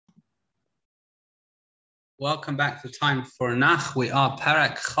Welcome back to Time for Nach. We are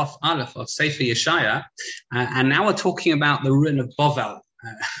Parak Chaf Aleph of Sefer Yeshaya, and now we're talking about the ruin of Bovel.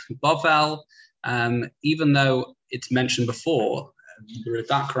 Bovel, even though it's mentioned before, the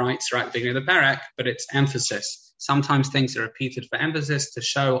Radak writes right at the beginning of the Parak, but it's emphasis. Sometimes things are repeated for emphasis to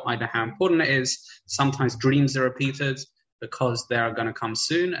show either how important it is. Sometimes dreams are repeated because they are going to come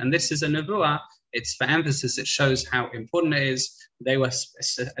soon. And this is a nevuah. It's for emphasis. It shows how important it is. They were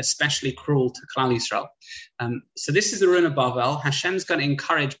especially cruel to Klal Yisrael. So this is the ruin of Bavel. Hashem's going to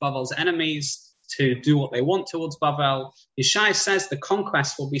encourage Bavel's enemies to do what they want towards Bavel. Yeshaya says the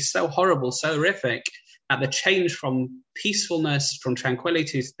conquest will be so horrible, so horrific, that the change from peacefulness, from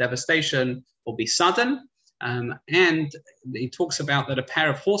tranquility to devastation will be sudden. And he talks about that a pair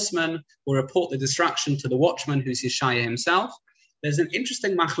of horsemen will report the destruction to the watchman, who's Yeshaya himself. There's an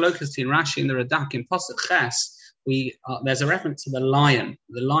interesting machlokas in Rashi in the Radak in Pasuk Ches. There's a reference to the lion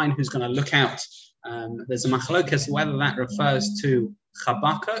who's going to look out. There's a machlokas whether that refers to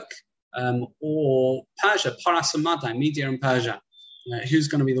Chabakuk or Persia, Paras and Madai, Media and Persia. Who's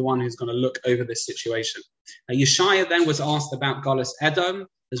going to be the one who's going to look over this situation? Yeshaya then was asked about Golus Edom,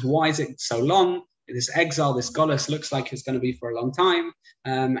 as why is it so long? This exile, this Golus looks like it's going to be for a long time.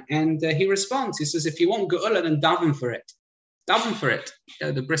 And he responds, he says, if you want Geula, then daven for it. Daven for it.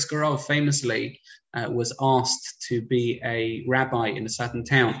 The Brisker Rov famously was asked to be a rabbi in a certain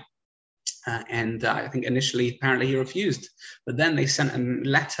town. And I think initially, apparently he refused. But then they sent a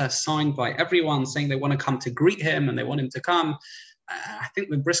letter signed by everyone saying they want to come to greet him and they want him to come. I think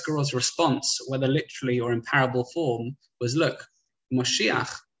the Brisker Rov's response, whether literally or in parable form, was, look,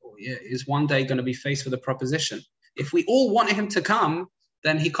 Moshiach is one day going to be faced with a proposition. If we all want him to come,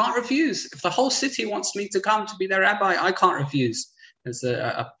 then he can't refuse. If the whole city wants me to come to be their rabbi, I can't refuse. There's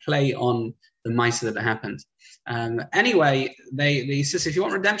a play on the Maisa that happened. Anyway, he says, if you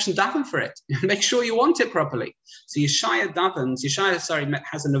want redemption, daven for it. Make sure you want it properly. So Yeshaya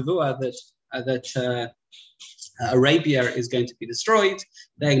has a nevuah that Arabia is going to be destroyed.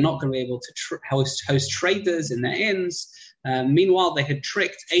 They're not going to be able to host traders in their inns. Meanwhile, they had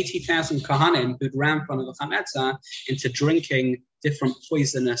tricked 80,000 Kohanim who'd ran from the Chametza into drinking different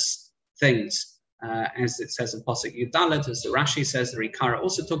poisonous things. As it says in Pasuk Yudalet, as the Rashi says, the Rikara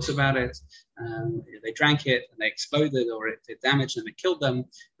also talks about it. They drank it and they exploded, or it did damage and it killed them.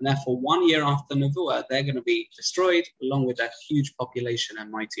 And therefore, 1 year after Nevuah, they're going to be destroyed along with that huge population and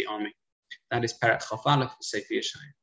mighty army. That is Perek Chaf Aleph of Sefer Yeshaya.